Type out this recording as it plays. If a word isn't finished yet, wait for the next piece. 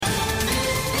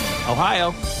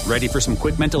Ohio, ready for some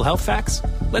quick mental health facts?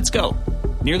 Let's go.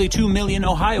 Nearly 2 million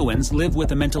Ohioans live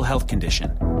with a mental health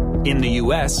condition. In the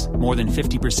U.S., more than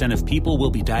 50% of people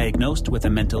will be diagnosed with a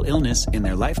mental illness in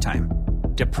their lifetime.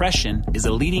 Depression is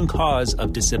a leading cause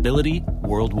of disability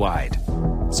worldwide.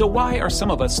 So why are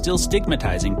some of us still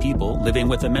stigmatizing people living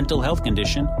with a mental health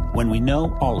condition when we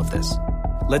know all of this?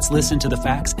 Let's listen to the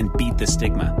facts and beat the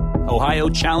stigma. Ohio,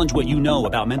 challenge what you know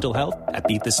about mental health at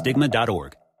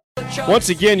beatthestigma.org. Once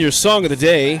again, your song of the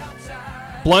day,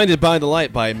 Blinded by the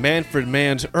Light by Manfred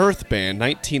Mann's Earth Band,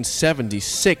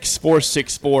 1976.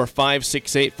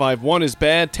 464-56851 is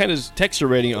bad. 10 is texture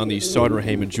rating on the Sauter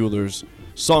Heyman Jewelers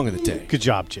Song of the Day. Good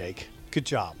job, Jake. Good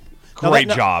job. Great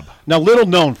job. Now, little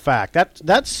known fact,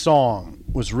 that song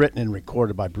was written and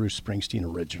recorded by Bruce Springsteen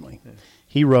originally.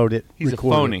 He wrote it. He's a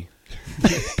phony.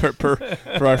 per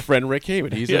our friend Rick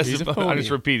Heyman. He's a phony. I'm just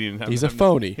repeating. He's a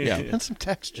phony. Yeah. And some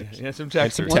textures. Yeah, some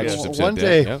textures. One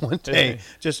day,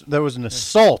 just there was an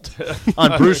assault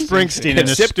on Bruce Springsteen in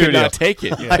the Sip studio. could not take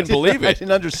it. I couldn't believe it. I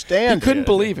didn't understand. He couldn't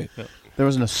believe it. There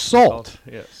was an assault.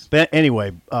 Yes. But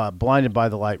anyway, Blinded by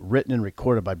the Light, written and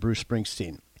recorded by Bruce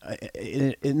Springsteen.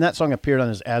 And that song appeared on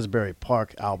his Asbury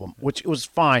Park album, which was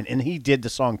fine, and he did the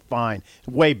song fine.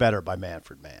 Way better by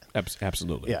Manfred Mann.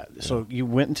 Absolutely. Yeah, so you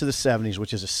went into the 70s,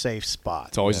 which is a safe spot.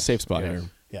 It's always a safe spot here.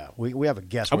 Yeah, we have a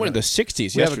guest. I went in the 60s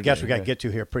yesterday. We have a guest we got to get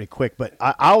to here pretty quick, but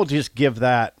I'll just give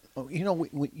that. You know,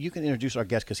 you can introduce our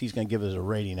guest because he's going to give us a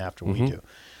rating after we do.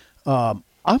 I'm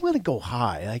going to go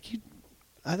high.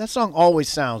 That song always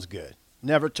sounds good.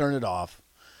 Never turn it off.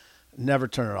 Never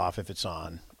turn it off if it's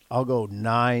on. I'll go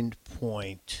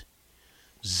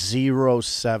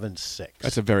 9.076.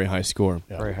 That's a very high score.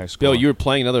 Yeah. Very high score. Bill, you were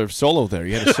playing another solo there.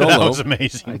 You had a solo. That was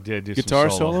amazing. I did do guitar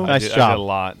some solo. Nice I job. did a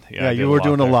lot. Yeah, you were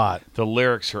doing a lot. The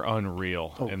lyrics are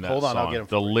unreal in that hold on, song. I'll get them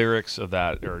the for you. lyrics of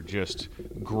that are just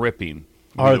gripping.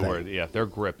 Are they? Yeah, they're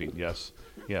gripping. Yes,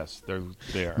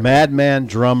 they are. Madman,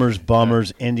 drummers,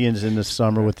 bummers, Indians in the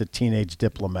summer with the teenage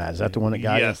diplomat. Is that the one that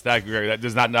got you? Yes, that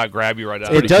does not grab you right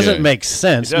out. It doesn't make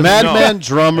sense. It doesn't, Madman, no.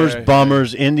 drummers,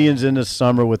 bummers, Indians in the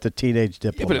summer with the teenage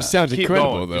diplomat. Yeah, but it sounds Keep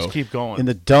incredible, going. though. Just keep going. In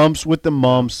the dumps with the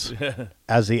mumps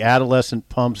as the adolescent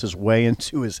pumps his way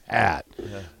into his hat.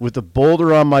 With the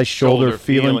boulder on my shoulder,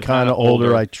 feeling kind of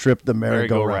older, I tripped the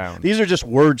merry-go-round. These are just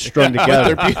words strung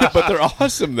together. But they're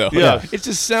awesome, though. Yeah. It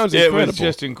just sounds It incredible. was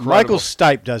just incredible. Michael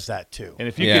Stipe does that, too. And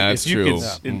if you Yeah, can, it's if you true.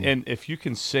 can, and if you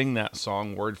can sing that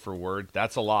song word for word,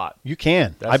 that's a lot. You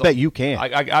can. That's I bet you can.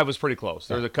 I was pretty close.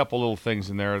 There's a couple little things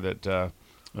in there that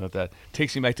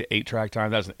takes me back to 8-track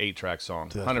time. That's an 8-track song,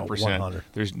 100%. 100.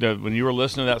 There's no, when you were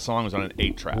listening to that song, it was on an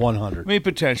 8-track. 100. I mean,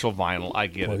 potential vinyl. I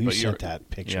get Well, it. you But sent that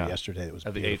picture yesterday. That was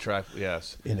of the beautiful. 8-track.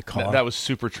 Yes, In the car. That was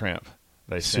Supertramp.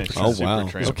 They sent you. Oh, wow.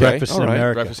 Supertramp. It was Breakfast in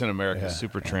America. Breakfast in America.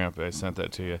 Supertramp. I sent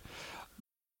that to you.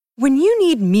 When you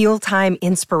need mealtime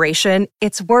inspiration,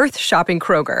 it's worth shopping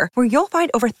Kroger, where you'll find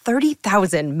over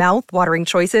 30,000 mouth-watering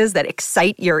choices that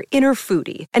excite your inner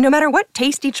foodie. And no matter what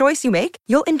tasty choice you make,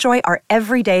 you'll enjoy our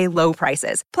everyday low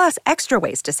prices, plus extra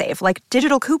ways to save, like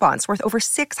digital coupons worth over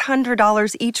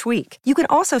 $600 each week. You can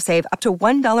also save up to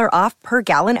 $1 off per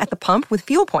gallon at the pump with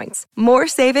fuel points. More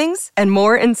savings and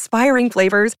more inspiring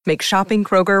flavors make shopping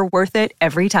Kroger worth it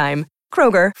every time.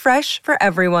 Kroger, fresh for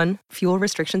everyone. Fuel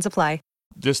restrictions apply.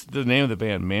 Just the name of the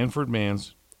band, Manfred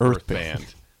Mann's Earth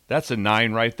Band. That's a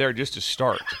 9 right there just to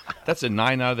start. That's a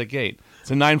 9 out of the gate.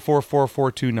 It's a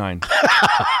 944-429.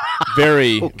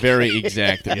 Very, very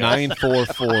exact.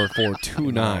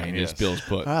 944-429 is Bill's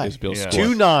put. Right. Is Bill's score.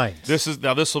 2 9s. This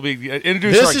will be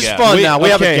introduce This our is guest. fun now. We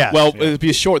have a guest. Well, it'll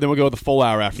be short, then we'll go with the full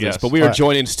hour after Yes. this. But we are Right.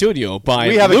 joined in studio by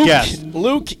We have a guest.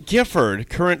 Luke Gifford,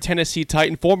 current Tennessee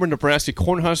Titan, former Nebraska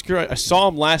Cornhusker. I saw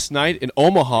him last night in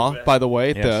Omaha, by the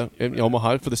way, in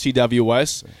Omaha for the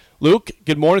CWS. Luke,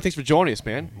 good morning. Thanks for joining us,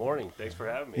 man. Morning. Thanks for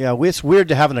having me. Yeah, it's weird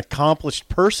to have an accomplished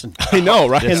person I know,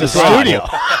 right? in the It's studio.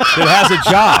 That has a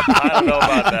job. I don't know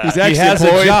about that. He has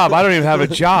a job. I don't even have a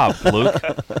job, Luke.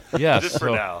 Yes. Just for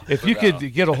now. If For you now.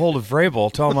 could get a hold of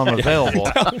Vrabel, tell him I'm available.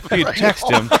 If you text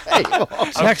him,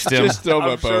 text him. Just throw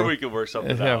my I'm sure phone. we could work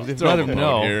something Yeah, out. let him phone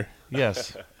know. here.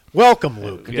 Yes. Welcome,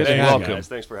 Luke. Yes, Hey, welcome. guys.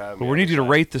 Thanks for having But me. we need you to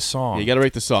rate the song. You got to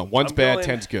rate the song. One's I'm bad, going-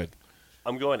 10's good.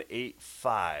 I'm going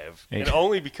 8.5, Eight. and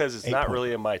only because it's not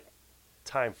really in my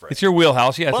time frame. It's your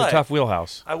wheelhouse. Yeah, it's a But- tough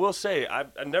wheelhouse. I will say, I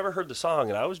never heard the song,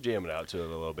 and I was jamming out to it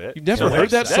a little bit. You've never heard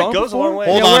that song goes before? a long way.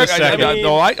 Hold Yeah, on we're- a second. I mean,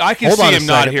 no, I can Hold see on a him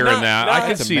not second. hearing Not- that. not- I can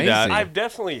That's see that. amazing. I've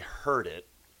definitely heard it,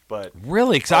 but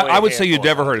Really? Because Probably I a would say you'd handful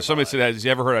never of heard it. times Somebody in said, my has he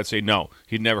ever heard it? I'd say, no,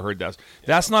 he'd never heard that.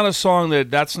 That's not a song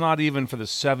that's not even for the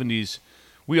 70s.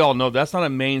 we all know that's not a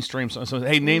mainstream song. So,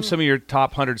 hey, name some of your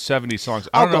top 170 songs.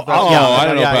 I don't know. I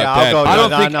don't know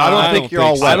about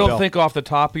that. I don't think off the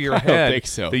top of your head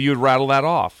that you'd rattle that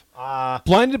off.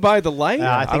 Blinded by the Light?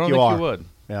 I don't think you would.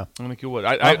 Yeah, I don't think you would.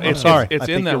 I'm sorry. It's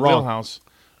in that wheelhouse.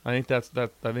 I think I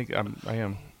think I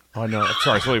am. Oh no!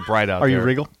 Sorry, it's really bright out there. Are you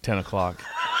Regal? 10 o'clock.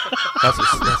 That's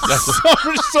what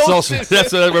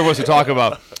everyone wants to talk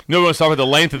about. No one wants to talk about the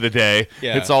length of the day.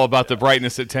 Yeah. It's all about the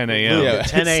brightness at 10 a.m. Yeah.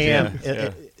 10 a.m.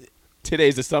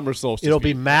 Today's the summer solstice. It'll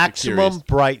be maximum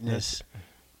brightness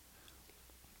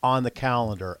on the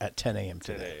calendar at 10 a.m.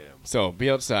 today. So be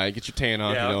outside, get your tan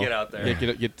on. Yeah, I'll get out there.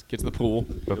 Get to the pool.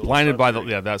 But Blinded by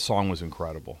the that song was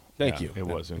incredible. Thank you. It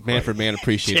was incredible. Manfred Mann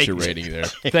appreciates your rating there.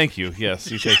 Thank you. Yes,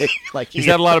 he's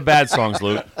had a lot of bad songs,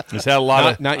 Luke. He's had a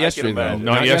lot of not yesterday though.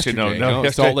 Not yesterday. No.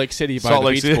 Salt Lake City by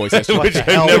the Beach Boys. That's What the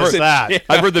hell is that?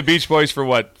 I've heard the Beach Boys for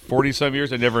 40-some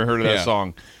years. I never heard of that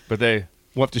song, but they.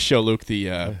 We'll have to show Luke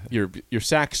the your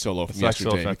sax solo from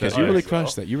yesterday because you really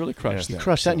crushed that. You really crushed that. You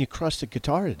crushed that, and you crushed the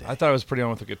guitar today. I thought I was pretty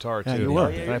on with the guitar too. Yeah, you were.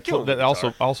 And I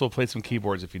also played some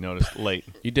keyboards if you noticed late.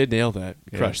 You did nail that.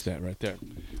 You crushed that right there.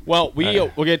 Well,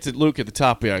 we'll get to Luke at the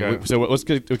top here. Okay. So let's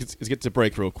get to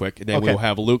break real quick, and then we'll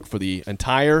have Luke for the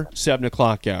entire 7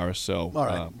 o'clock hour. So all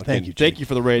right. Thank you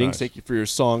for the ratings. Nice. Thank you for your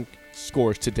song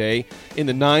scores today. In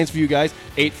the 9s for you guys,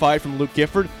 8-5 from Luke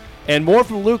Gifford. And more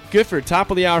from Luke Gifford,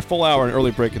 top of the hour, full hour, and early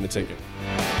break in the ticket.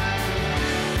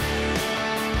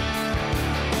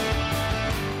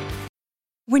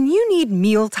 When you need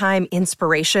mealtime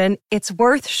inspiration, it's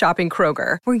worth shopping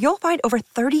Kroger, where you'll find over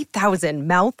 30,000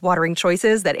 mouth-watering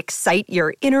choices that excite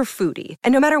your inner foodie.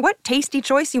 And no matter what tasty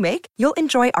choice you make, you'll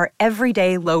enjoy our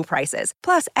everyday low prices,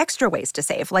 plus extra ways to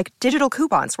save, like digital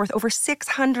coupons worth over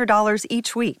 $600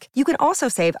 each week. You can also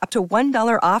save up to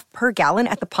 $1 off per gallon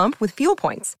at the pump with fuel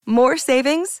points. More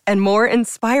savings and more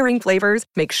inspiring flavors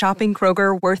make shopping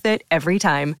Kroger worth it every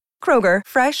time. Kroger,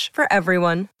 fresh for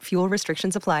everyone. Fuel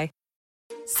restrictions apply.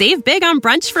 Save big on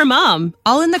brunch for mom,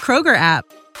 all in the Kroger app.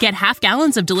 Get half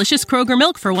gallons of delicious Kroger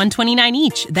milk for $1.29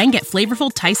 each. Then get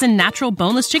flavorful Tyson natural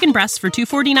boneless chicken breasts for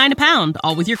 $2.49 a pound,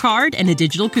 all with your card and a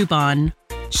digital coupon.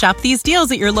 Shop these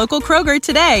deals at your local Kroger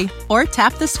today, or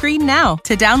tap the screen now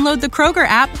to download the Kroger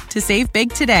app to save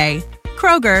big today.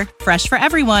 Kroger, fresh for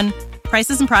everyone.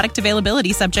 Prices and product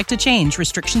availability subject to change.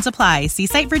 Restrictions apply. See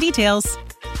site for details.